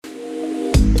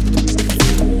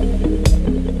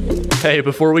Hey,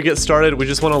 before we get started, we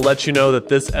just want to let you know that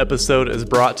this episode is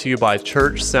brought to you by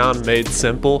Church Sound Made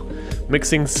Simple.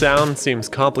 Mixing sound seems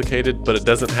complicated, but it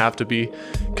doesn't have to be.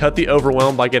 Cut the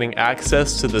overwhelm by getting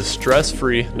access to the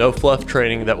stress-free, no-fluff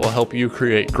training that will help you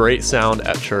create great sound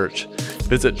at church.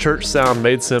 Visit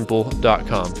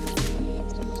churchsoundmadesimple.com.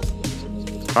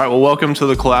 All right, well, welcome to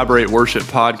the Collaborate Worship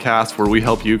Podcast, where we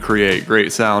help you create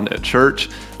great sound at church.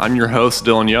 I'm your host,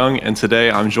 Dylan Young, and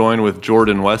today I'm joined with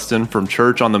Jordan Weston from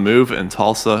Church on the Move in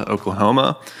Tulsa,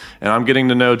 Oklahoma. And I'm getting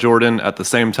to know Jordan at the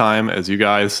same time as you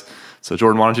guys. So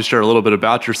Jordan, why don't you share a little bit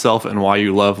about yourself and why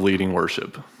you love leading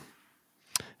worship?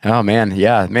 Oh, man.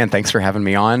 Yeah, man, thanks for having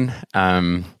me on.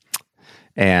 I've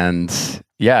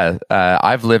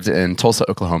lived in Tulsa,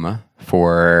 Oklahoma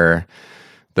for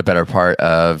the better part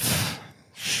of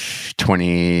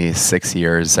 26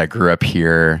 years. I grew up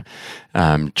here.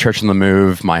 Church on the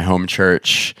Move, my home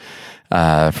church,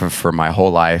 for my whole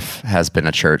life has been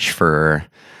a church for,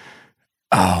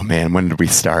 when did we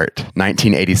start?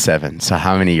 1987. So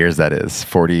how many years that is?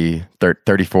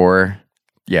 34?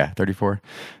 Yeah, 34.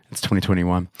 It's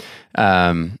 2021.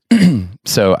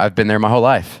 So I've been there my whole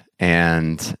life.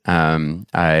 And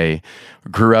I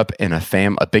grew up in a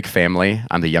big family.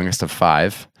 I'm the youngest of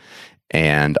 5.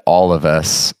 And all of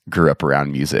us grew up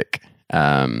around music.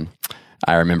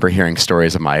 I remember hearing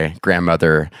stories of my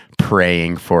grandmother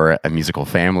praying for a musical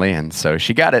family, and so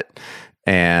she got it.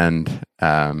 And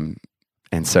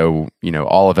so,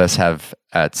 all of us have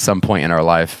at some point in our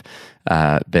life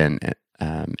been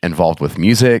involved with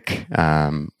music,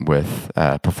 with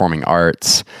performing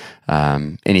arts,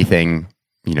 anything,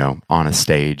 on a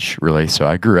stage, really. So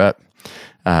I grew up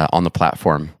on the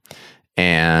platform.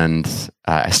 And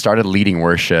I started leading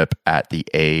worship at the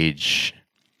age,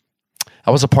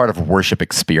 I was a part of worship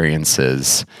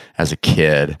experiences as a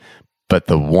kid, but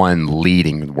the one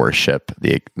leading worship,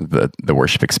 the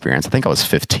worship experience, I think I was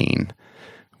 15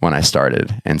 when I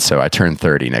started. And so I turned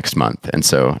 30 next month. And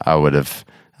so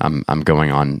I'm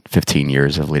going on 15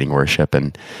 years of leading worship.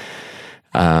 And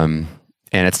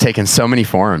it's taken so many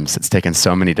forms. It's taken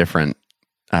so many different,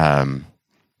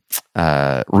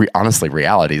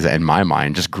 realities in my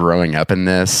mind, just growing up in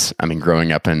this. I mean,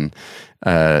 growing up in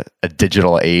a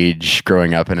digital age,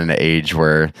 growing up in an age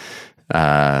where,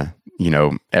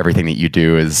 everything that you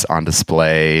do is on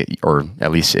display, or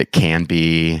at least it can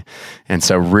be. And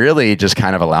so really just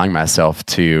kind of allowing myself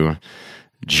to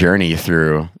journey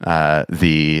through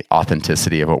the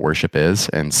authenticity of what worship is.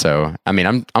 And so, I mean,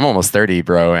 I'm almost 30,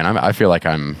 bro, and I feel like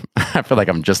I'm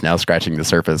just now scratching the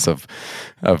surface of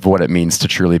what it means to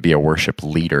truly be a worship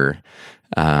leader.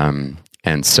 But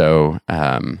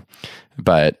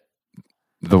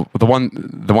the one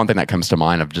thing that comes to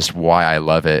mind of just why I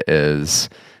love it is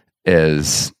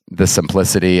the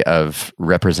simplicity of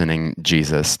representing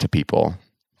Jesus to people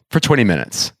for 20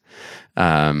 minutes.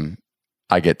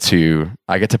 I get to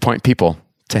point people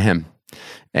to him,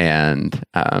 and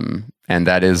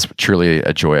that is truly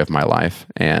a joy of my life.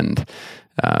 And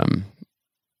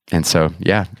so,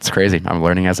 yeah, it's crazy. I'm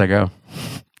learning as I go.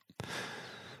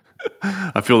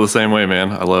 I feel the same way,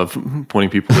 man. I love pointing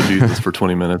people to Jesus for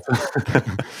 20 minutes.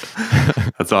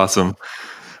 That's awesome.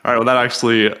 All right, well, that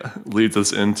actually leads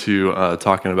us into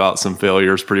talking about some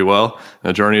failures pretty well.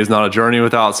 A journey is not a journey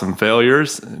without some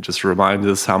failures. It just reminds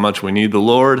us how much we need the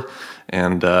Lord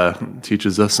and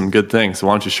teaches us some good things. So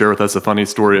why don't you share with us a funny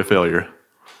story of failure?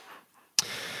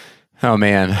 Oh,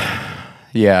 man.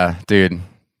 Yeah, dude.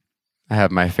 I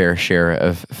have my fair share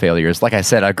of failures. Like I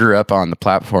said, I grew up on the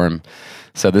platform.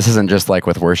 So this isn't just like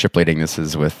with worship leading. This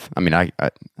is with, I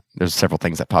there's several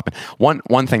things that pop in.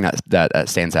 One thing that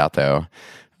stands out though,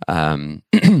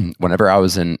 whenever I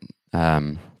was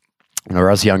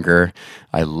younger,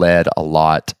 I led a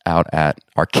lot out at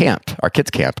our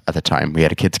kids camp at the time. We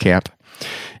had a kids camp.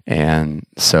 And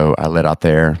so I led out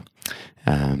there.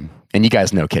 And you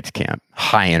guys know kids camp,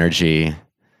 high energy,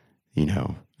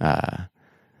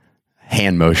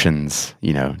 hand motions,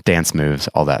 dance moves,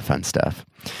 all that fun stuff.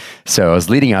 So I was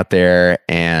leading out there,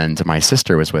 and my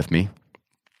sister was with me,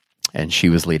 and she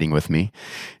was leading with me.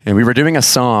 And we were doing a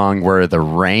song where the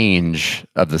range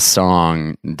of the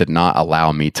song did not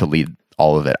allow me to lead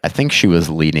all of it. I think she was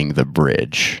leading the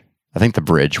bridge. I think the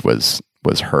bridge was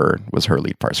her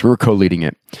lead part. So we were co-leading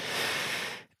it.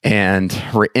 And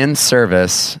we're in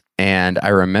service, and I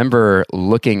remember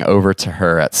looking over to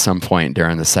her at some point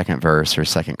during the second verse or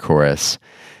second chorus,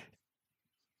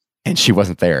 and she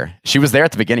wasn't there. She was there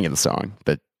at the beginning of the song,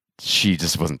 but she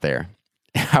just wasn't there.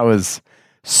 I was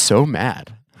so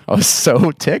mad. I was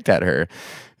so ticked at her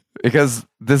because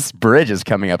this bridge is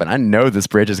coming up, and I know this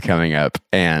bridge is coming up,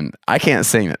 and I can't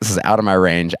sing. This is out of my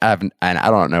range. And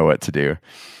I don't know what to do.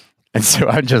 And so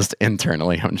I'm just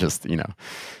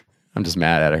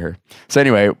mad at her. So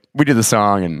anyway, we do the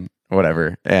song and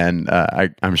whatever, and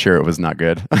I'm sure it was not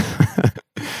good.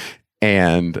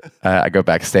 And I go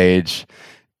backstage,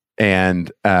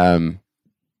 and then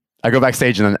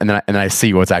I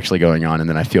see what's actually going on, and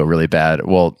then I feel really bad.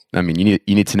 Well, I mean, you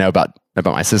need to know about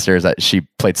my sister is that she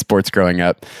played sports growing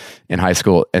up in high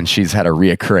school, and she's had a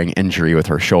reoccurring injury with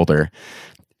her shoulder,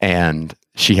 and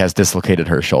she has dislocated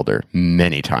her shoulder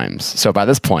many times. So by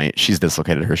this point, she's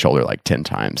dislocated her shoulder like 10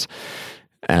 times.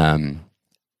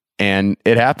 And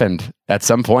it happened at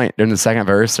some point during the second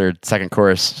verse or second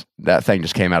chorus, that thing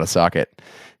just came out of socket,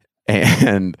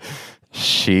 and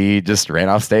she just ran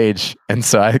off stage. And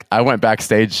so I went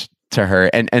backstage to her,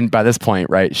 and by this point,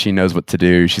 right, she knows what to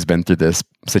do. She's been through this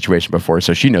situation before,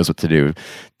 so she knows what to do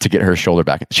to get her shoulder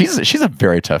back. She's a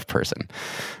very tough person.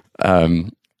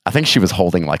 I think she was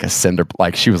holding like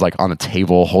she was like on a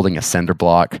table holding a cinder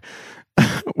block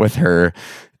with her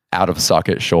out of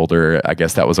socket shoulder. I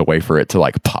guess that was a way for it to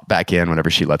like pop back in whenever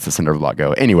she lets the cinder block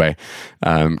go. Anyway,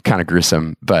 kind of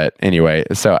gruesome, but anyway,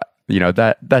 so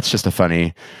that's just a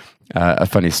funny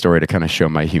story to kind of show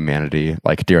my humanity.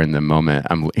 Like during the moment,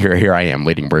 I'm here I am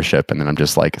leading worship, and then I'm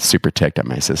just like super ticked at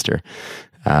my sister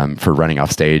for running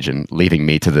off stage and leaving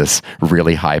me to this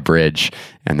really high bridge.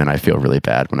 And then I feel really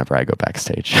bad whenever I go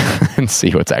backstage and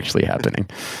see what's actually happening.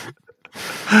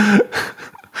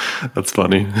 That's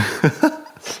funny.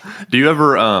 Do you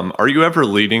ever, are you ever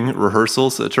leading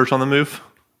rehearsals at Church on the Move?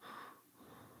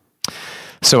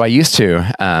 So I used to.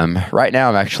 Right now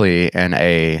I'm actually in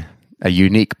a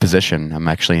unique position. I'm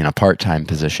actually in a part-time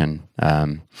position.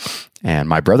 And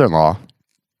my brother-in-law,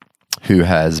 who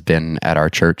has been at our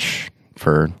church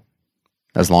for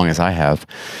as long as I have,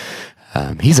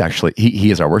 he's actually,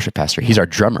 he is our worship pastor. He's our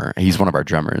drummer. He's one of our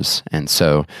drummers. And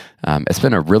so it's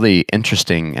been a really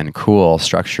interesting and cool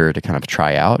structure to kind of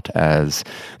try out, as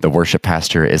the worship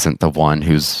pastor isn't the one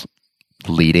who's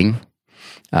leading,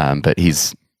 but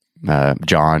he's,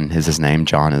 John is his name.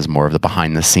 John is more of the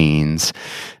behind the scenes,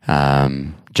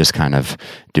 just kind of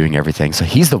doing everything. So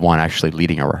he's the one actually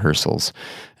leading our rehearsals.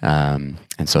 And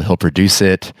so he'll produce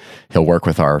it. He'll work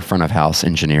with our front of house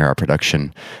engineer, our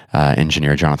production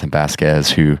engineer, Jonathan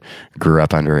Vasquez, who grew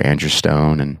up under Andrew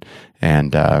Stone,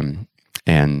 and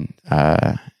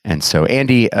so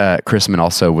Andy Chrisman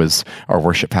also was our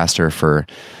worship pastor for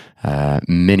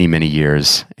many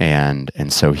years, and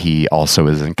so he also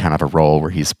is in kind of a role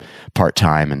where he's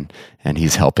part-time and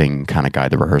he's helping kind of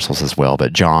guide the rehearsals as well.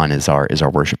 But John is our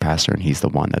worship pastor, and he's the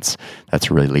one that's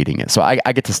really leading it. So I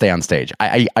get to stay on stage.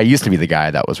 I used to be the guy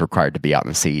that was required to be out in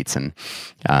the seats and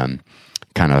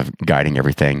kind of guiding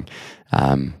everything.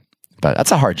 But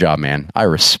that's a hard job, man. I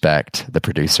respect the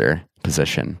producer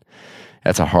position.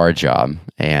 That's a hard job,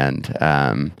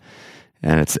 and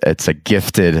it's a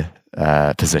gifted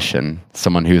position.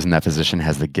 Someone who's in that position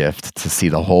has the gift to see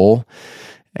the whole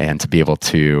and to be able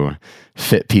to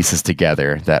fit pieces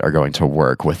together that are going to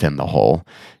work within the whole.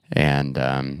 And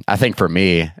I think for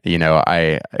me,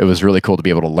 it was really cool to be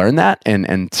able to learn that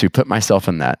and to put myself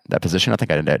in that position. I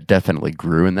think I definitely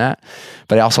grew in that,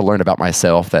 but I also learned about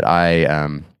myself that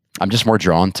I'm just more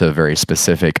drawn to very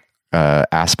specific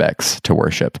aspects to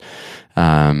worship.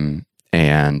 And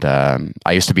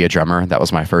I used to be a drummer. That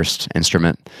was my first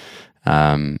instrument.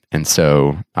 And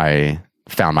so I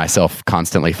found myself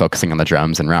constantly focusing on the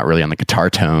drums and not really on the guitar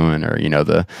tone or,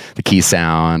 the key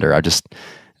sound, or I just,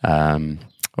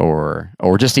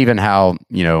 or just even how,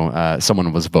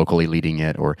 someone was vocally leading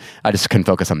it, or I just couldn't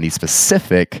focus on these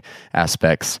specific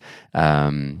aspects,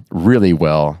 really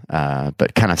well.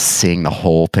 But kind of seeing the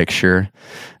whole picture,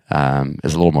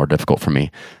 is a little more difficult for me.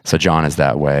 So John is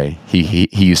that way. He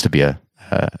used to be a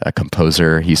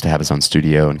composer. He used to have his own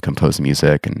studio and compose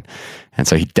music, and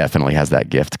so he definitely has that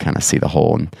gift to kind of see the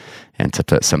whole and to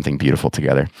put something beautiful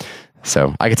together.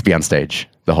 So I get to be on stage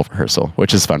the whole rehearsal,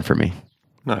 which is fun for me.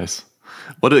 Nice.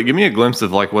 Give me a glimpse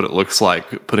of like what it looks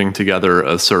like putting together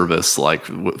a service, like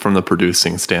from the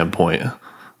producing standpoint,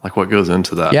 like what goes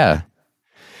into that. Yeah.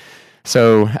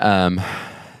 So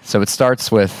it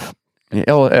starts with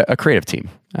a creative team.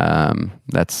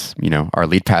 That's, our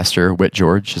lead pastor, Whit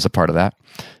George, is a part of that.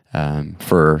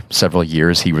 For several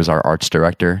years, he was our arts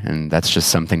director, and that's just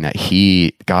something that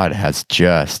God has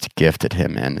just gifted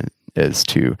him in, is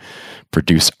to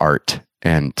produce art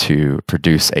and to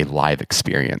produce a live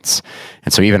experience.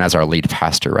 And so even as our lead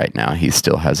pastor right now, he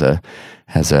still has a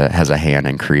hand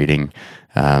in creating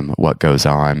what goes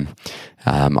on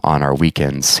our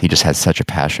weekends. He just has such a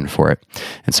passion for it.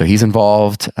 And so he's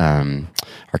involved. Our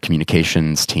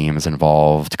communications team is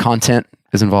involved. Content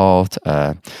is involved.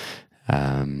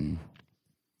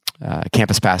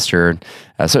 campus pastor.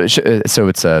 So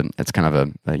it's kind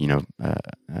of a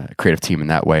creative team in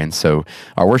that way. And so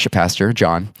our worship pastor,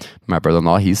 John, my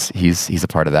brother-in-law, he's a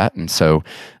part of that. And so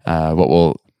what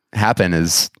will happen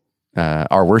is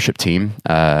our worship team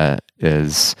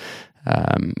is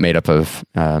made up of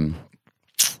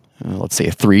let's say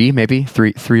three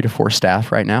to four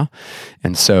staff right now.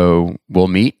 And so we'll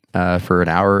meet for an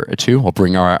hour or two. We'll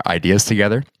bring our ideas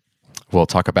together. We'll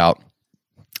talk about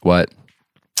what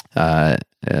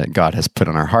God has put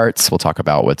on our hearts. We'll talk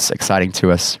about what's exciting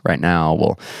to us right now.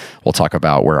 We'll talk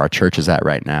about where our church is at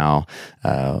right now.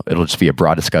 It'll just be a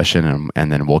broad discussion,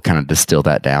 and then we'll kind of distill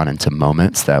that down into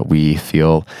moments that we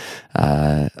feel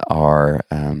are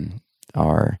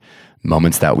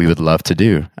moments that we would love to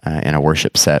do in a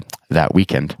worship set that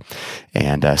weekend.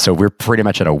 And so we're pretty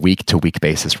much at a week-to-week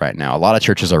basis right now. A lot of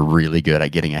churches are really good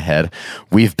at getting ahead.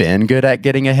 We've been good at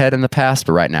getting ahead in the past,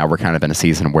 but right now we're kind of in a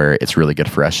season where it's really good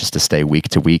for us just to stay week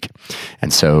to week.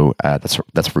 And so that's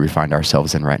where we find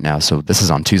ourselves in right now. So this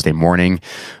is on Tuesday morning.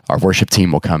 Our worship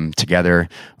team will come together.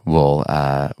 We'll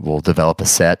develop a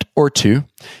set or two,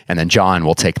 and then John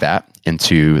will take that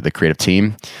into the creative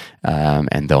team,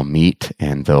 and they'll meet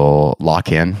and they'll lock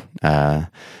in a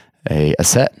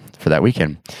set for that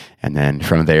weekend. And then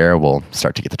from there, we'll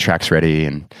start to get the tracks ready,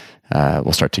 and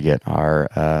we'll start to get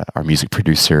our music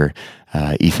producer,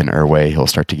 Ethan Irway. He'll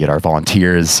start to get our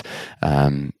volunteers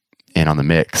in on the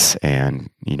mix, and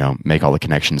make all the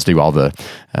connections, do all the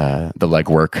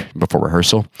legwork before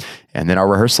rehearsal. And then our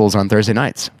rehearsals on Thursday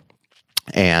nights,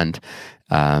 and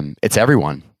it's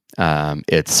everyone.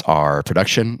 It's our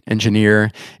production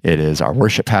engineer. It is our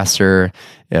worship pastor.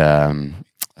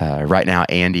 Right now,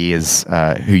 Andy is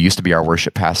who used to be our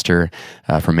worship pastor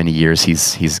for many years.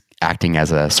 He's acting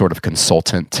as a sort of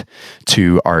consultant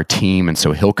to our team, and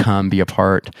so he'll come be a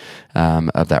part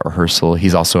of that rehearsal.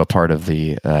 He's also a part of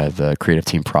the creative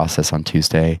team process on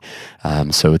Tuesday.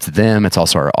 So it's them. It's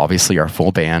also obviously our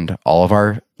full band. All of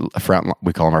our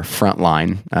we call them our front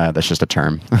line. That's just a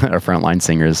term. Our frontline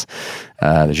singers.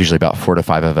 There's usually about 4 to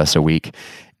 5 of us a week.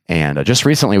 And just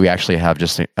recently, we actually have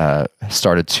just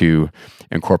started to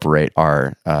incorporate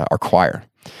our choir.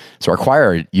 So our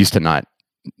choir used to not.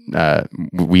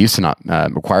 We used to not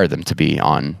require them to be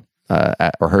on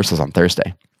at rehearsals on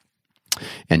Thursday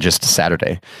and just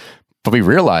Saturday. But we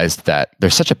realized that they're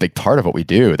such a big part of what we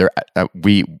do.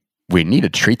 We need to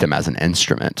treat them as an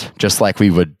instrument, just like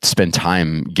we would spend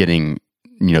time getting,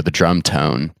 the drum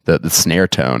tone, the snare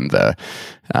tone, the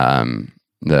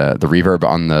reverb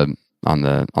on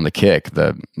the kick,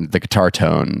 the guitar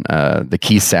tone, the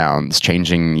key sounds,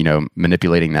 changing,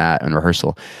 manipulating that in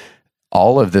rehearsal.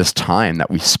 All of this time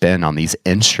that we spend on these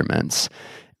instruments,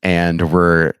 and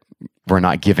we're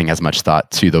not giving as much thought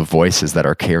to the voices that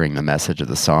are carrying the message of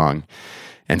the song.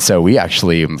 And so we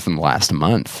actually, from the last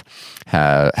month,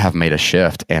 have made a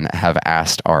shift and have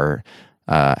asked our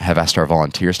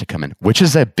volunteers to come in, which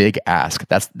is a big ask.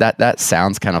 That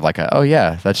sounds kind of like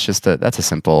that's a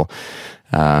simple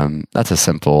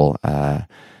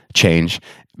change,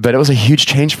 but it was a huge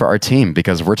change for our team,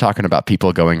 because we're talking about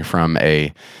people going from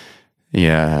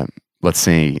let's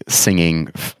see, singing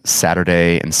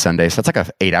Saturday and Sunday. So that's like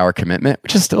a 8-hour commitment,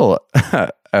 which is still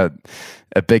a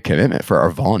big commitment for our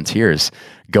volunteers,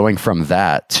 going from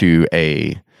that to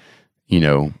a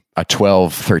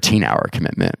 12, 13-hour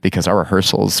commitment, because our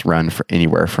rehearsals run for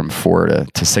anywhere from 4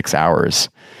 to 6 hours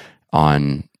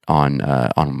on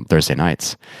Thursday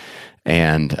nights.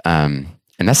 And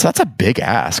that's a big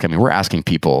ask. I mean, we're asking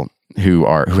people who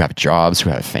have jobs, who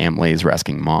have families. We're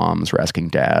asking moms, we're asking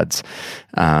dads,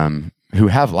 who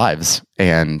have lives,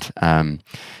 and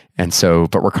so,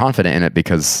 but we're confident in it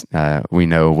because we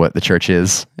know what the church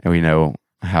is, and we know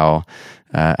how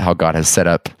God has set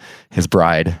up His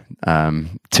bride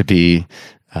to be,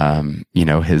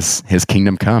 His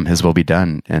kingdom come, His will be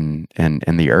done in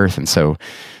the earth, and so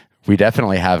we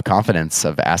definitely have confidence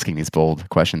of asking these bold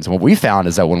questions. And what we found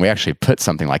is that when we actually put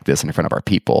something like this in front of our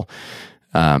people,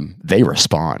 they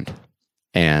respond.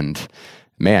 And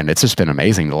man, it's just been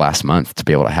amazing the last month to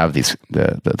be able to have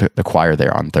the choir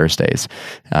there on Thursdays.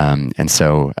 And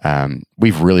so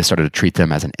we've really started to treat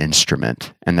them as an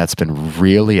instrument. And that's been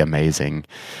really amazing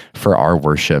for our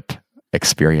worship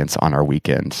experience on our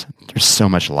weekends. There's so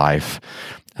much life.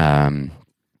 And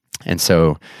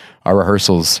so our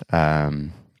rehearsals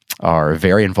are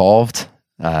very involved.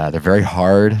 They're very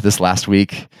hard. This last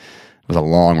week was a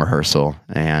long rehearsal,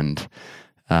 and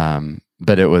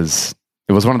but it was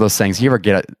one of those things. You ever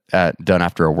get done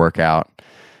after a workout,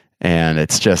 and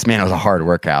it's just, man, it was a hard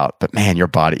workout, but man, you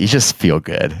just feel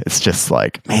good. It's just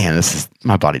like, man,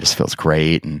 my body just feels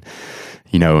great, and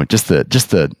just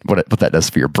the what that does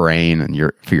for your brain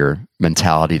and for your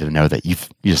mentality to know that you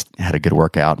just had a good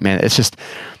workout, man. It's just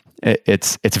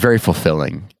it's very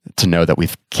fulfilling to know that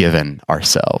we've given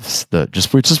ourselves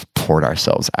we just poured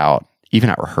ourselves out, even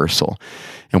at rehearsal,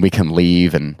 and we can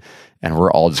leave and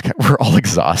we're all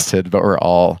exhausted, but we're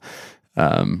all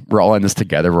in this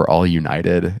together. We're all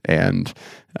united, and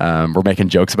we're making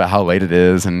jokes about how late it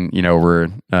is, and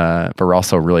but we're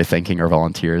also really thanking our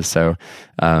volunteers. So,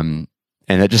 and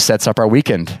it just sets up our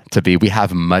weekend to be. We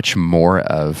have much more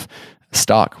of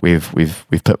stock. We've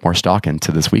put more stock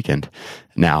into this weekend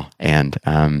now, and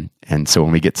so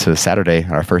when we get to Saturday,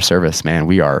 our first service, man,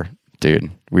 we are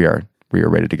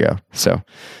ready to go. So,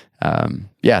 so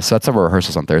that's how our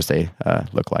rehearsals on Thursday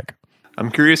look like. I'm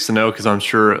curious to know, because I'm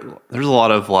sure there's a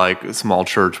lot of like small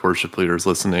church worship leaders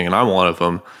listening, and I'm one of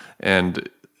them. And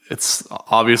it's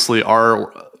obviously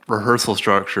our rehearsal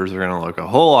structures are going to look a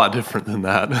whole lot different than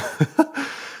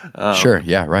that. Sure.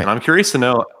 Yeah. Right. And I'm curious to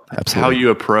know Absolutely. how you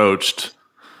approached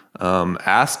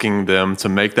asking them to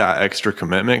make that extra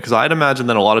commitment, because I'd imagine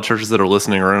that a lot of churches that are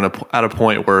listening are at a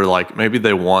point where like maybe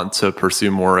they want to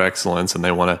pursue more excellence and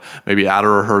they want to maybe add a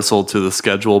rehearsal to the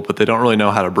schedule, but they don't really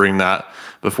know how to bring that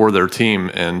before their team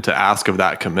and to ask of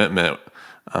that commitment.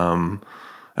 And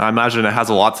I imagine it has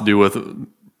a lot to do with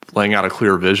laying out a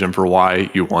clear vision for why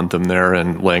you want them there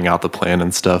and laying out the plan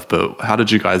and stuff. But how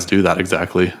did you guys do that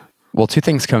exactly? Well, two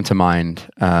things come to mind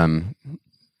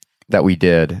that we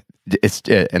did.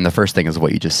 And the first thing is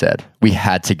what you just said. We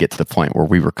had to get to the point where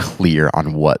we were clear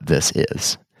on what this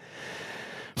is.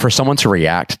 For someone to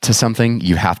react to something,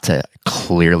 you have to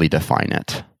clearly define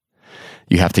it.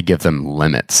 You have to give them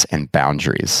limits and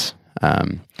boundaries,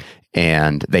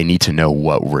 and they need to know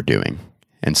what we're doing.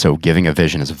 And so giving a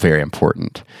vision is very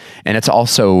important. And it's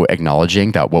also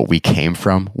acknowledging that what we came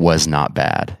from was not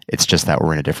bad. It's just that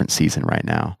we're in a different season right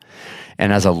now.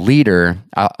 And as a leader,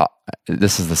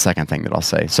 this is the second thing that I'll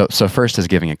say. So first is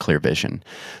giving a clear vision.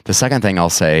 The second thing I'll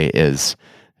say is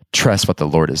trust what the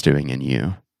Lord is doing in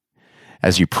you.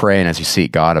 As you pray and as you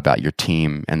seek God about your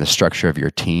team and the structure of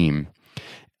your team,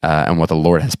 and what the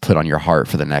Lord has put on your heart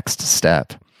for the next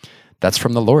step, that's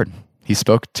from the Lord. He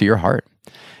spoke to your heart.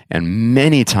 And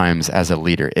many times as a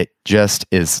leader, it just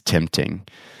is tempting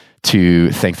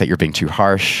to think that you're being too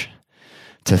harsh,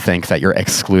 to think that you're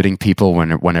excluding people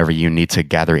whenever you need to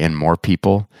gather in more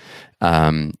people.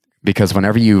 Because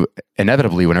whenever you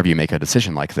make a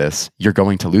decision like this, you're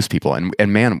going to lose people.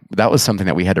 And man, that was something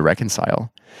that we had to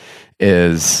reconcile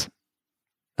is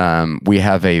we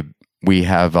had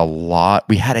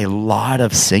a lot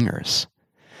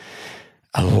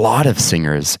of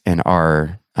singers in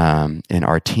our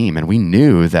team. And we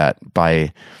knew that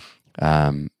by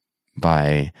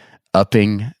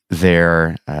upping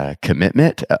their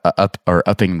commitment,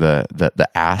 upping the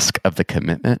ask of the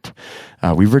commitment,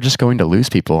 we were just going to lose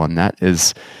people, and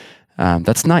that's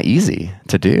not easy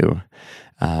to do.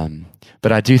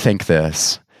 But I do think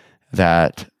that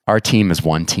our team is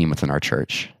one team within our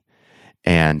church,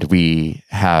 and we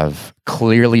have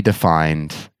clearly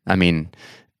defined. I mean,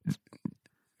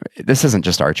 this isn't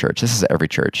just our church. This is every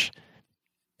church.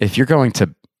 If you're going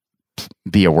to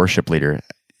be a worship leader,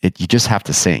 you just have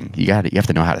to sing. You have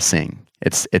to know how to sing.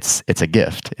 It's a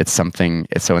gift. It's something.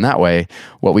 So in that way,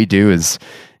 what we do is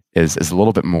a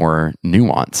little bit more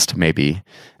nuanced, maybe,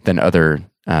 than other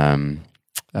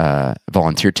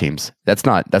volunteer teams. That's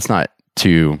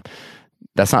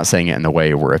not saying it in the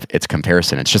way where it's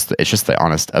comparison. It's just the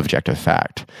honest, objective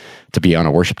fact. To be on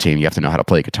a worship team, you have to know how to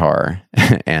play guitar,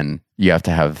 and you have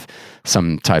to have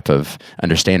some type of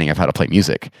understanding of how to play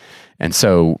music. And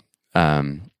so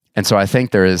I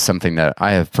think there is something that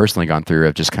I have personally gone through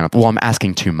of just kind of, I'm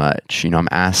asking too much. I'm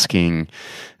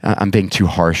being too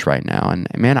harsh right now. And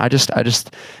man, I just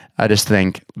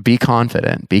think be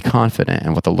confident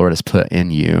in what the Lord has put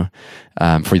in you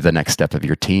for the next step of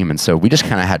your team. And so we just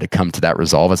kind of had to come to that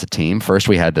resolve as a team. First,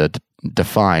 we had to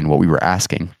define what we were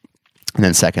asking. And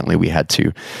then secondly, we had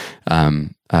to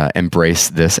embrace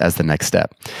this as the next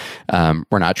step.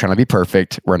 We're not trying to be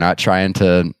perfect. We're not trying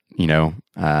to,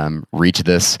 reach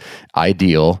this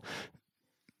ideal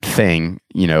thing,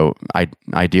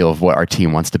 ideal of what our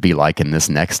team wants to be like in this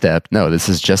next step. No, this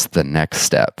is just the next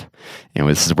step. And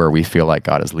this is where we feel like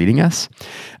God is leading us.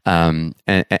 And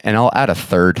I'll add a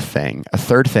third thing. A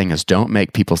third thing is don't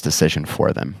make people's decision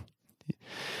for them.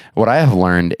 What I have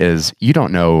learned is you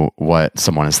don't know what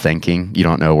someone is thinking. You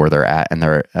don't know where they're at in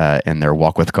their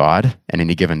walk with God in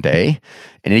any given day,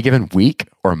 in any given week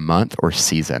or month or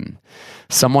season.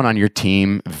 Someone on your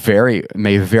team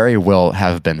may very well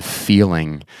have been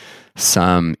feeling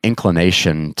some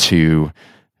inclination to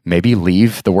maybe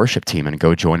leave the worship team and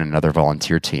go join another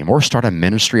volunteer team, or start a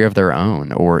ministry of their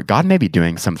own, or God may be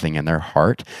doing something in their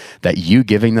heart that you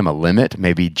giving them a limit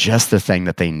may be just the thing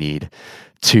that they need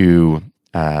to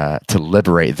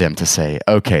liberate them to say,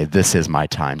 okay, this is my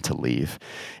time to leave.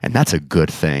 And that's a good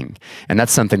thing. And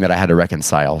that's something that I had to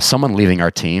reconcile. Someone leaving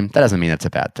our team, that doesn't mean it's a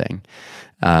bad thing.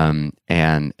 And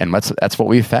that's what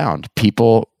we've found.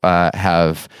 People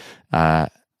have,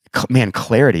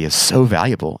 clarity is so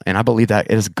valuable. And I believe that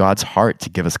it is God's heart to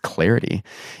give us clarity,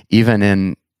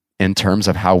 even in terms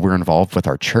of how we're involved with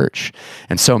our church.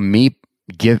 And so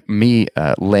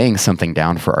laying something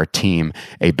down for our team,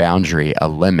 a boundary, a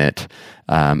limit,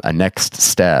 a next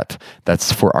step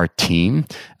that's for our team,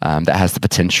 that has the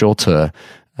potential to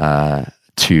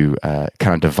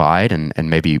kind of divide and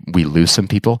maybe we lose some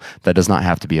people, that does not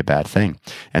have to be a bad thing.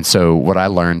 And so what I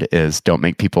learned is don't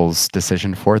make people's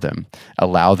decision for them.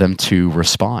 Allow them to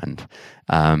respond.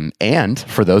 And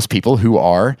for those people who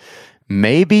are,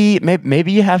 maybe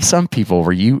you have some people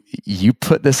where you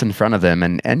put this in front of them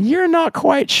and you're not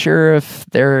quite sure if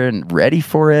they're ready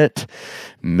for it.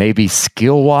 Maybe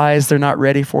skill-wise, they're not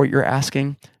ready for what you're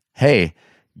asking. Hey,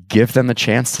 give them the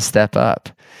chance to step up.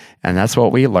 And that's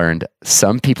what we learned.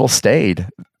 Some people stayed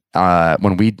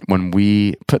when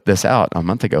we put this out a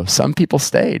month ago. Some people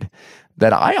stayed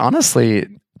that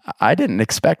I didn't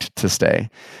expect to stay,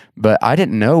 but I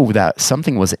didn't know that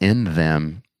something was in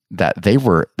them, that they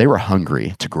were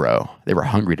hungry to grow. They were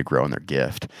hungry to grow in their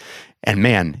gift. And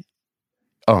man,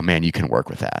 you can work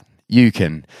with that. You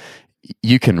can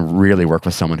really work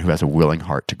with someone who has a willing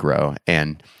heart to grow.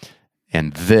 And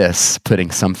this,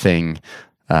 putting something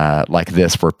like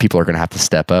this, where people are going to have to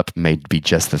step up, may be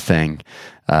just the thing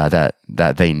that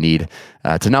they need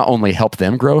to not only help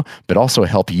them grow, but also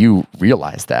help you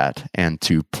realize that and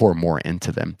to pour more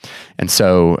into them. And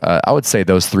so I would say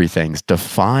those three things: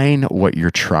 define what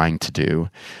you're trying to do,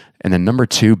 and then number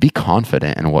two, be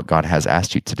confident in what God has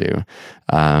asked you to do.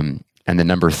 And then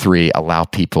number three, allow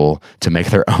people to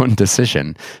make their own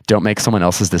decision. Don't make someone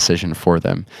else's decision for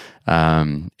them.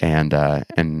 So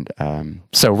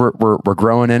we're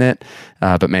growing in it,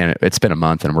 but man, it's been a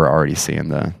month and we're already seeing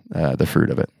the fruit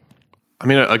of it. I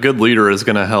mean, a good leader is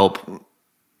going to help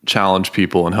challenge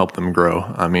people and help them grow.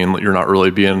 I mean, you're not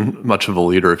really being much of a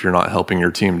leader if you're not helping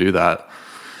your team do that.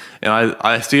 And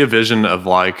I see a vision of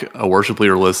like a worship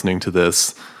leader listening to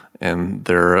this, and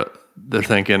they're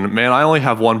thinking, man, I only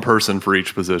have one person for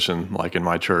each position. Like in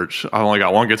my church, I only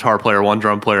got one guitar player, one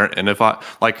drum player. And if I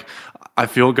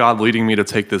feel God leading me to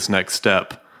take this next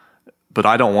step, but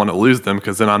I don't want to lose them,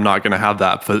 because then I'm not going to have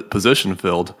that position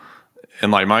filled.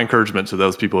 And like my encouragement to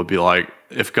those people would be like,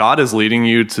 if God is leading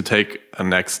you to take a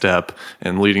next step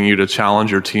and leading you to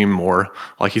challenge your team more,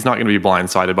 like he's not going to be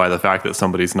blindsided by the fact that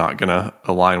somebody's not going to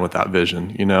align with that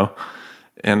vision, you know?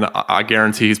 And I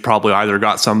guarantee he's probably either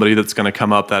got somebody that's going to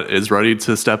come up that is ready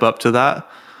to step up to that,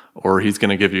 or he's going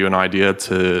to give you an idea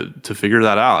to figure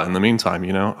that out in the meantime.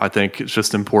 You know, I think it's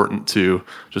just important to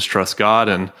just trust God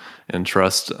and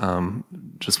trust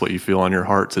just what you feel on your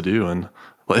heart to do, and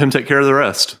let him take care of the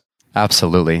rest.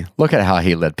 Absolutely. Look at how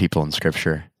he led people in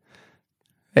Scripture.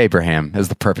 Abraham is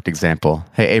the perfect example.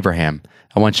 Hey, Abraham,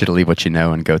 I want you to leave what you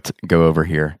know and go over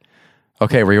here.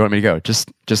 Okay, where you want me to go?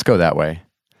 Just go that way.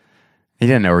 He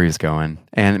didn't know where he was going.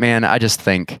 And man, I just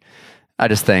think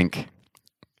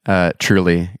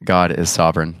truly God is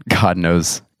sovereign. God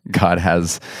knows. God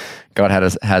has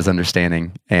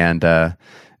understanding. And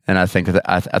I think of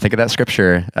that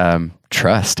scripture.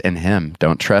 Trust in Him.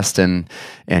 Don't trust in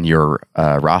your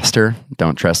roster.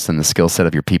 Don't trust in the skill set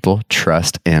of your people.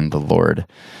 Trust in the Lord,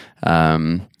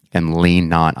 and lean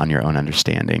not on your own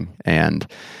understanding.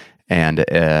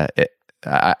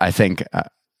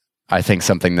 I think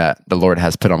something that the Lord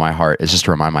has put on my heart is just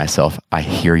to remind myself, I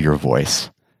hear your voice.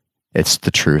 It's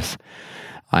the truth.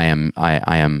 I am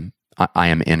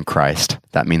in Christ.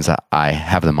 That means that I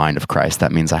have the mind of Christ.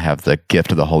 That means I have the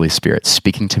gift of the Holy Spirit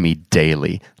speaking to me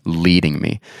daily, leading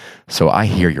me. So I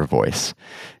hear your voice.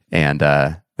 And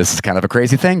this is kind of a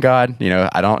crazy thing, God. You know,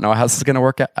 I don't know how this is going to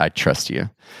work out. I trust you.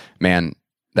 Man,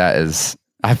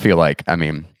 I feel like,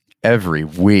 every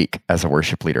week as a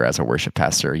worship leader, as a worship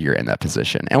pastor, you're in that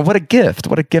position. And what a gift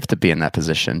to be in that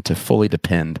position, to fully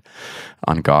depend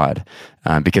on God.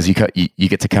 Because you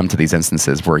get to come to these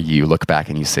instances where you look back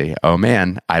and you say, oh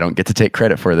man, I don't get to take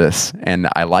credit for this. And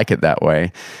I like it that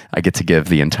way. I get to give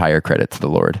the entire credit to the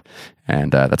Lord.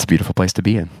 And that's a beautiful place to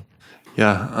be in.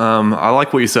 Yeah. I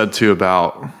like what you said too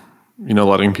about,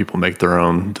 letting people make their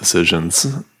own decisions.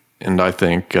 And I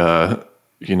think,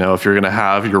 if you're going to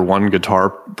have your one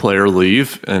guitar player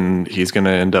leave and he's going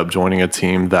to end up joining a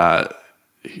team that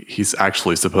he's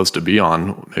actually supposed to be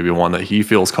on, maybe one that he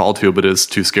feels called to, but is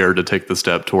too scared to take the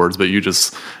step towards. But you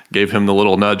just gave him the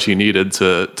little nudge he needed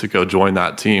to go join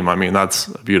that team. I mean, that's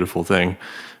a beautiful thing.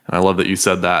 And I love that you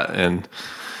said that. And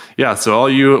yeah, so all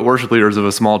you worship leaders of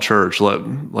a small church,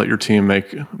 let your team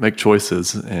make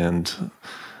choices. And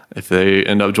if they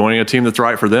end up joining a team that's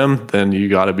right for them, then you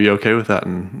got to be okay with that.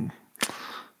 And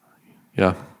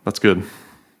yeah, that's good.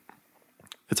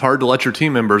 It's hard to let your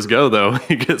team members go, though.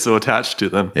 You get so attached to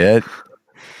them. It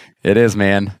is,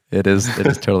 man. It is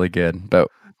totally good. But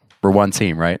we're one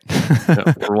team, right?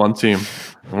 Yeah, we're one team.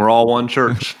 And we're all one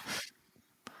church.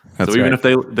 That's so even right.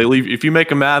 if they leave, if you make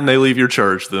them mad and they leave your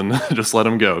church, then just let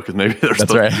them go, because maybe they're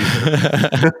That's supposed right.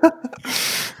 to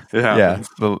be there. Yeah.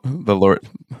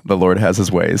 The Lord has his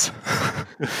ways.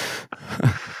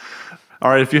 All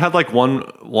right. If you had like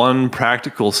one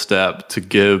practical step to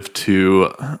give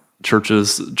to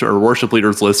churches or worship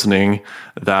leaders listening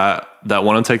that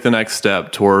want to take the next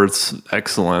step towards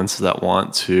excellence, that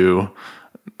want to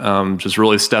just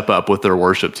really step up with their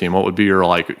worship team, what would be your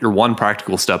one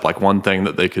practical step, like one thing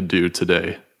that they could do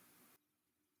today?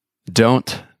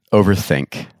 Don't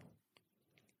overthink.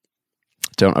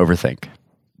 Don't overthink.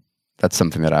 That's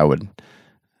something that I would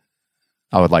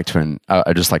like to,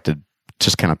 I just like to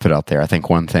just kind of put out there. I think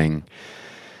one thing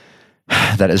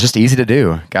that is just easy to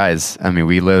do, guys. I mean,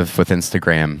 we live with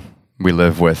Instagram. We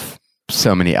live with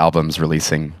so many albums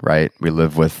releasing, right? We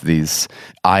live with these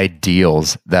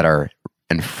ideals that are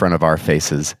in front of our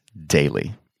faces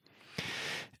daily.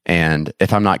 And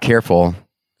if I'm not careful,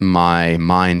 my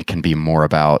mind can be more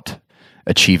about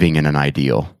achieving in an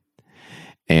ideal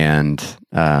and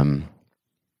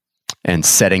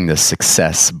setting the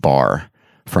success bar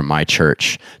for my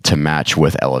church to match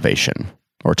with Elevation,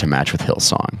 or to match with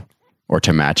Hillsong, or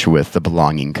to match with the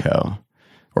Belonging Co.,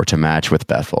 or to match with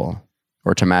Bethel,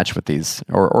 or to match with these,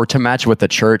 or to match with the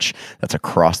church that's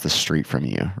across the street from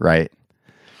you, right?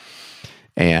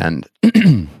 And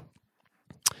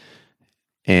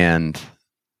and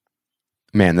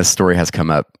man, this story has come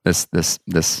up. This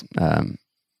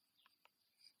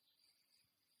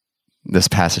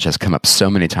passage has come up so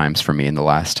many times for me in the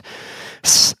last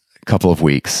couple of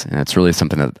weeks, and it's really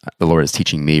something that the Lord is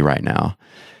teaching me right now.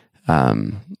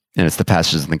 And it's the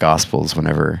passages in the Gospels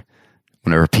whenever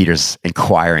Peter's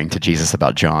inquiring to Jesus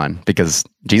about John, because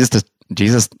Jesus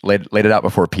laid it out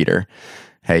before Peter.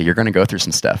 Hey, you're going to go through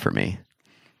some stuff for me.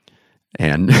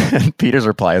 And Peter's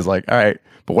reply is like, all right,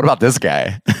 but what about this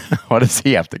guy? What does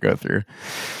he have to go through?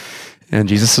 And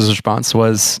Jesus' response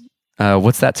was,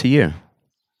 what's that to you?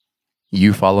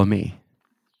 You follow me.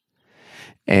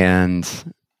 And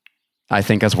I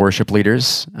think as worship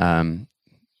leaders,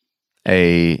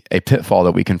 a pitfall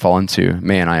that we can fall into,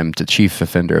 man, I am the chief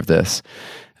offender of this,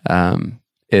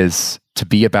 is to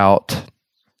be about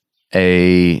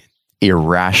a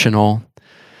irrational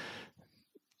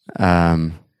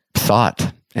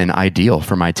thought and ideal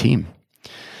for my team,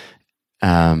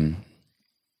 because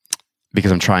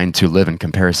I'm trying to live in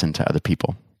comparison to other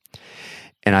people,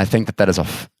 and I think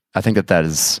that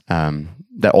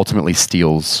ultimately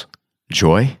steals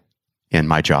joy in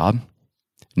my job,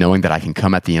 knowing that I can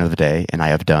come at the end of the day and I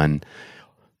have done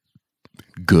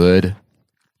good,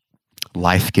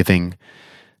 life-giving,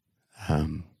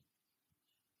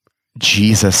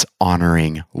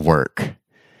 Jesus-honoring work.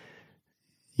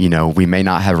 You know, we may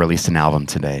not have released an album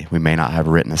today. We may not have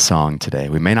written a song today.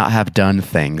 We may not have done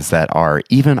things that are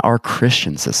even our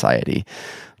Christian society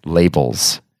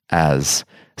labels as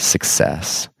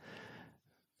success.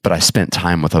 But I spent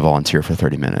time with a volunteer for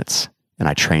 30 minutes and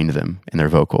I trained them in their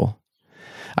vocal.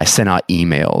 I sent out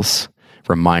emails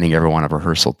reminding everyone of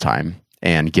rehearsal time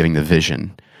and giving the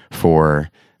vision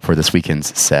for this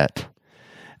weekend's set.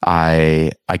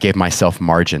 I gave myself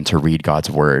margin to read God's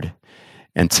word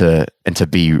and to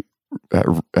be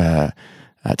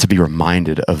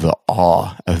reminded of the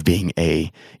awe of being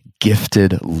a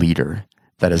gifted leader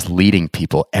that is leading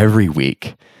people every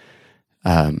week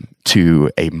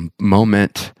to a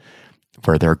moment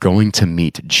where they're going to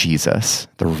meet Jesus,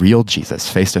 the real Jesus,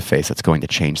 face to face, that's going to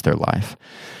change their life.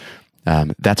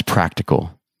 That's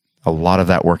practical. A lot of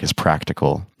that work is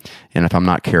practical. And if I'm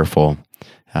not careful,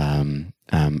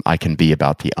 I can be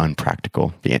about the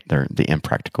unpractical, the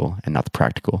impractical, and not the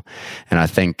practical. And I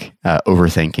think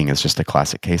overthinking is just a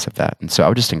classic case of that. And so I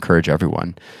would just encourage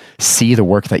everyone, see the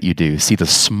work that you do, see the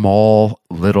small,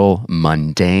 little,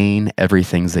 mundane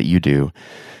everythings that you do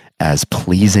as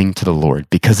pleasing to the Lord,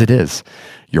 because it is.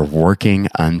 You're working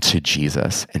unto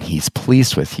Jesus, and he's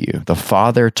pleased with you. The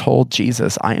Father told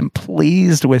Jesus, I am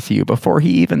pleased with you, before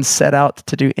he even set out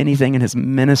to do anything in his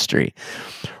ministry.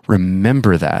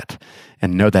 Remember that,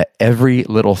 and know that every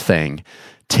little thing,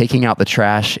 taking out the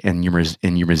trash in your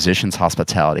musician's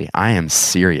hospitality, I am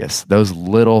serious. Those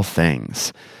little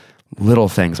things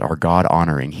are God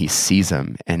honoring. He sees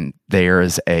them, and there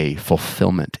is a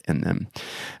fulfillment in them,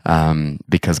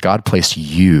 because God placed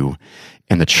you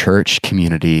in the church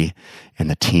community and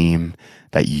the team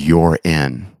that you're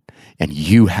in, and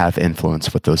you have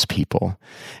influence with those people,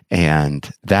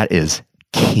 and that is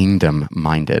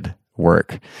kingdom-minded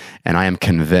work. And I'm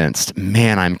convinced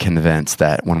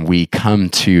that when we come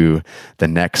to the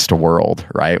next world,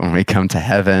 right? When we come to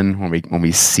heaven, when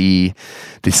we see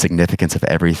the significance of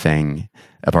everything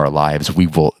of our lives, we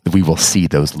will see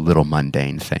those little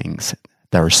mundane things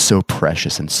that are so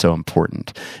precious and so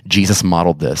important. Jesus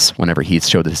modeled this whenever he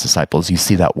showed his disciples. You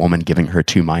see that woman giving her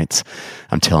 2 mites.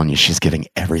 I'm telling you, she's giving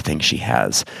everything she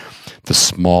has. The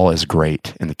small is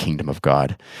great in the kingdom of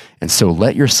God. And so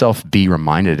let yourself be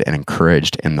reminded and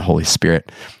encouraged in the Holy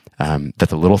Spirit that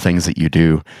the little things that you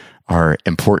do are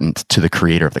important to the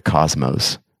creator of the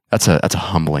cosmos. That's a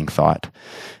humbling thought.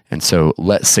 And so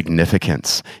let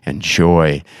significance and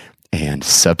joy and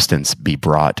substance be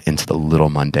brought into the little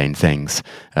mundane things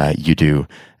you do,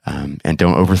 and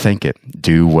don't overthink it.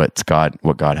 Do what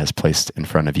God has placed in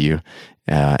front of you,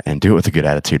 and do it with a good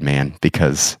attitude, man,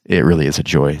 because it really is a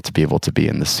joy to be able to be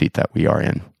in the seat that we are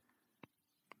in.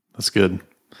 That's good.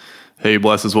 Hey,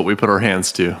 bless is what we put our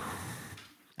hands to.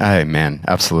 Hey, man,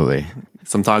 absolutely.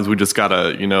 Sometimes we just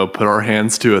gotta, put our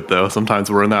hands to it, though.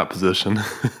 Sometimes we're in that position.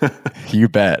 You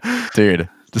bet, dude.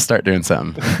 Just start doing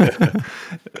something.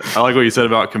 I like what you said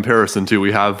about comparison too.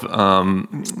 We have,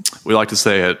 we like to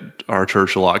say at our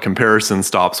church a lot, comparison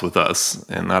stops with us.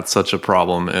 And that's such a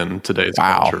problem in today's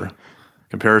culture.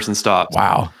 Comparison stops.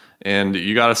 Wow. And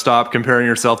you got to stop comparing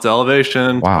yourself to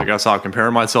Elevation. Wow. I got to stop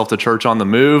comparing myself to Church on the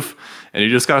Move. And you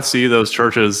just got to see those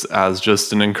churches as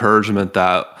just an encouragement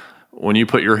that when you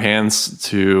put your hands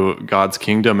to God's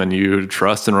kingdom and you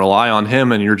trust and rely on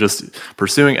him, and you're just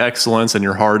pursuing excellence, and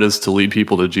your heart is to lead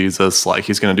people to Jesus, like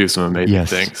he's going to do some amazing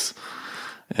things.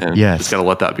 And you just got to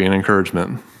let that be an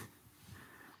encouragement.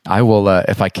 I will,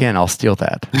 if I can, I'll steal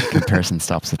that. Comparison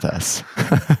stops with us.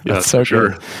 That's so sure.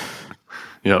 Good.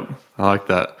 Yep. I like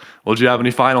that. Well, do you have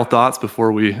any final thoughts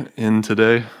before we end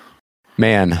today?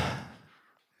 Man,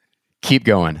 keep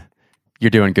going. You're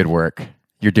doing good work.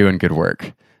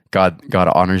 God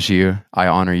honors you. I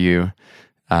honor you.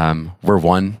 We're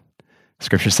one.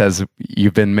 Scripture says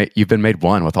you've been made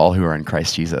one with all who are in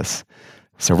Christ Jesus.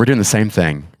 So we're doing the same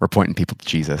thing. We're pointing people to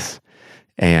Jesus.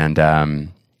 And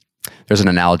there's an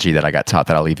analogy that I got taught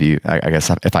that I'll leave you. I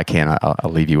guess if I can,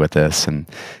 I'll leave you with this. And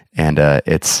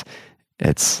it's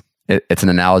an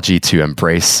analogy to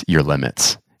embrace your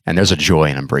limits. And there's a joy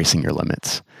in embracing your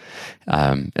limits.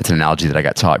 It's an analogy that I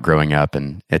got taught growing up,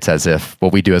 and it's as if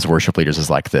what we do as worship leaders is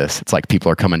like this. It's like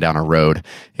people are coming down a road,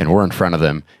 and we're in front of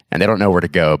them, and they don't know where to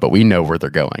go, but we know where they're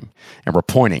going, and we're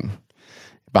pointing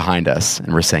behind us,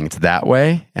 and we're saying it's that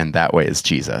way, and that way is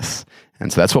Jesus.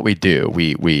 And so that's what we do.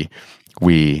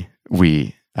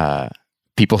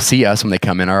 People see us when they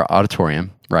come in our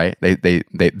auditorium, right? They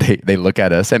look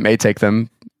at us. It may take them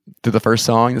through the first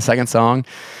song, the second song,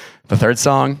 the third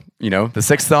song, the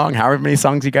sixth song, however many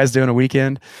songs you guys do in a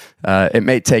weekend. It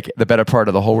may take the better part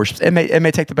of the whole worship. It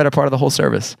may take the better part of the whole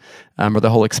service, or the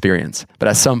whole experience. But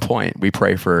at some point, we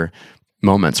pray for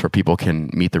moments where people can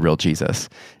meet the real Jesus.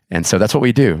 And so that's what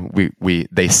we do.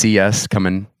 They see us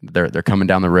coming. They're coming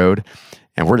down the road,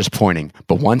 and we're just pointing.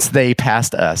 But once they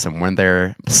passed us, and when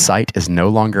their sight is no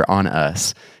longer on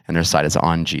us and their sight is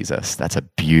on Jesus, that's a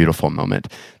beautiful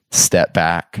moment. Step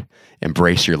back,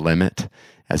 embrace your limit.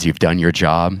 As you've done your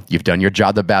job,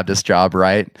 the Baptist job,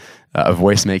 right? A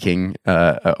voice making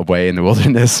a way in the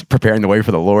wilderness, preparing the way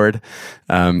for the Lord.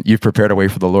 You've prepared a way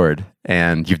for the Lord,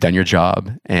 and you've done your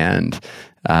job, and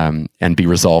be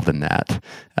resolved in that,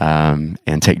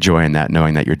 and take joy in that,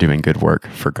 knowing that you're doing good work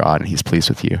for God, and He's pleased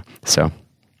with you. So,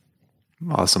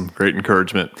 awesome, great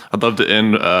encouragement. I'd love to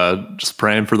end just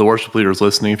praying for the worship leaders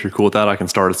listening. If you're cool with that, I can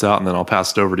start us out, and then I'll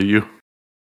pass it over to you.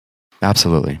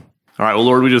 Absolutely. All right. Well,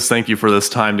 Lord, we just thank you for this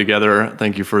time together.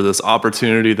 Thank you for this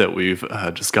opportunity that we've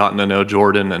just gotten to know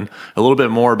Jordan and a little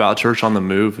bit more about Church on the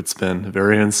Move. It's been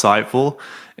very insightful.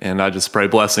 And I just pray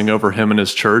blessing over him and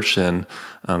his church, and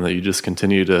that you just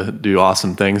continue to do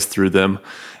awesome things through them.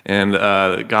 And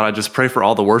God, I just pray for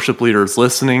all the worship leaders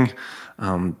listening,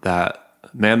 that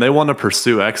man, they want to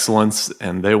pursue excellence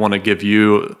and they want to give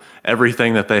you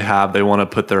everything that they have. They want to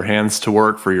put their hands to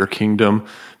work for your kingdom,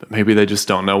 but maybe they just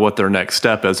don't know what their next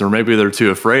step is, or maybe they're too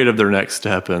afraid of their next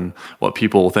step and what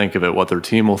people will think of it, what their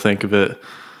team will think of it.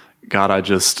 God,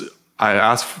 I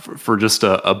ask for just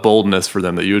a boldness for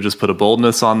them, that you would just put a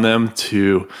boldness on them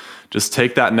to just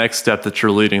take that next step that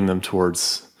you're leading them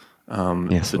towards.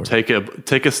 Yes, to Lord.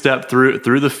 take a step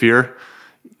through the fear,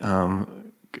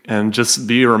 and just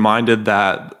be reminded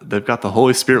that they've got the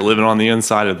Holy Spirit living on the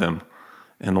inside of them,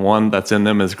 and the one that's in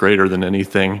them is greater than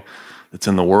anything that's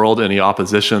in the world, any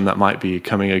opposition that might be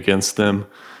coming against them.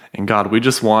 And God, we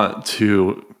just want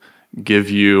to give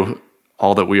you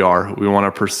all that we are. We want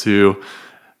to pursue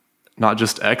not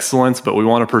just excellence, but we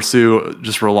want to pursue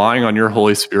just relying on your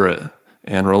Holy Spirit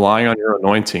and relying on your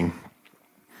anointing.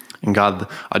 And God,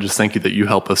 I just thank you that you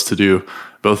help us to do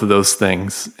both of those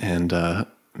things. And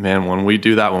man, when we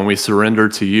do that, when we surrender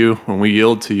to you, when we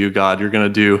yield to you, God, you're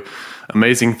going to do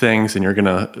amazing things, and you're going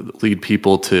to lead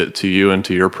people to you and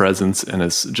to your presence. And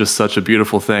it's just such a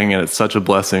beautiful thing, and it's such a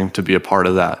blessing to be a part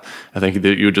of that. I think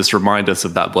that you would just remind us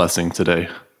of that blessing today.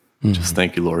 Just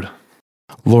thank you, Lord.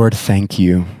 Lord, thank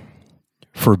you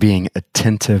for being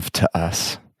attentive to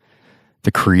us,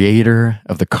 the creator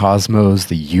of the cosmos,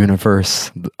 the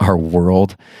universe, our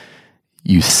world.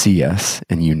 You see us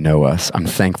and you know us. I'm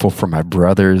thankful for my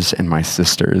brothers and my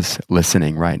sisters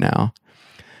listening right now.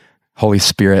 Holy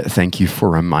Spirit, thank you for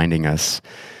reminding us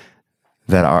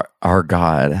that our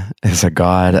God is a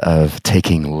God of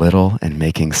taking little and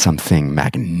making something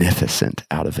magnificent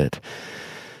out of it.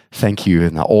 Thank you.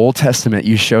 In the Old Testament,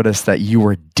 you showed us that you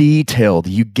were detailed.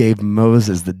 You gave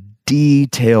Moses the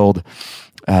detailed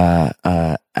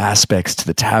aspects to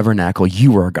the tabernacle.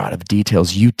 You are a God of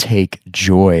details. You take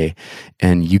joy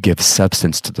and you give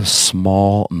substance to the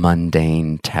small,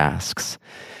 mundane tasks.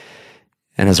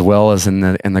 And as well as in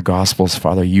the Gospels,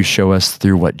 Father, you show us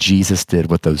through what Jesus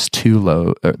did with those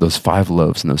 5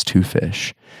 loaves and those 2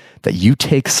 fish, that you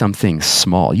take something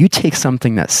small, you take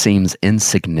something that seems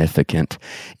insignificant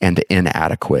and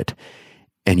inadequate,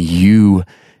 and you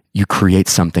create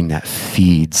something that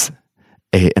feeds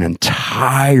an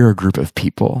entire group of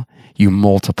people. You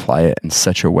multiply it in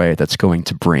such a way that's going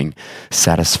to bring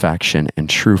satisfaction and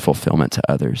true fulfillment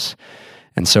to others.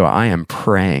 And so I am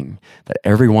praying that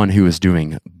everyone who is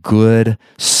doing good,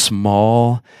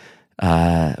 small,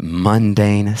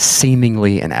 mundane,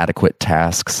 seemingly inadequate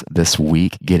tasks this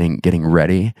week, getting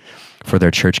ready for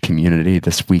their church community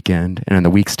this weekend and in the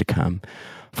weeks to come,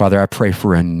 Father, I pray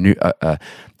for a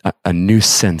new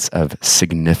sense of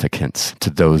significance to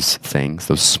those things,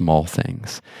 those small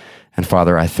things. And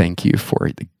Father, I thank you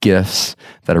for the gifts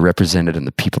that are represented in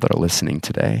the people that are listening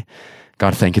today.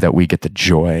 God, thank you that we get the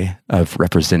joy of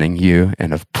representing you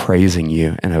and of praising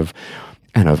you and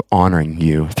of honoring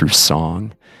you through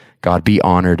song. God, be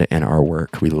honored in our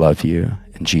work. We love you.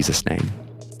 In Jesus' name,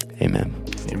 amen.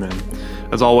 Amen.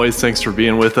 As always, thanks for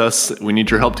being with us. We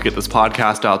need your help to get this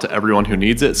podcast out to everyone who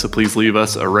needs it, so please leave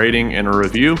us a rating and a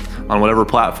review on whatever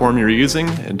platform you're using.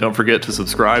 And don't forget to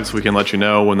subscribe so we can let you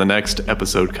know when the next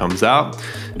episode comes out.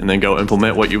 And then go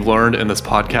implement what you've learned in this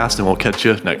podcast, and we'll catch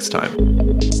you next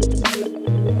time.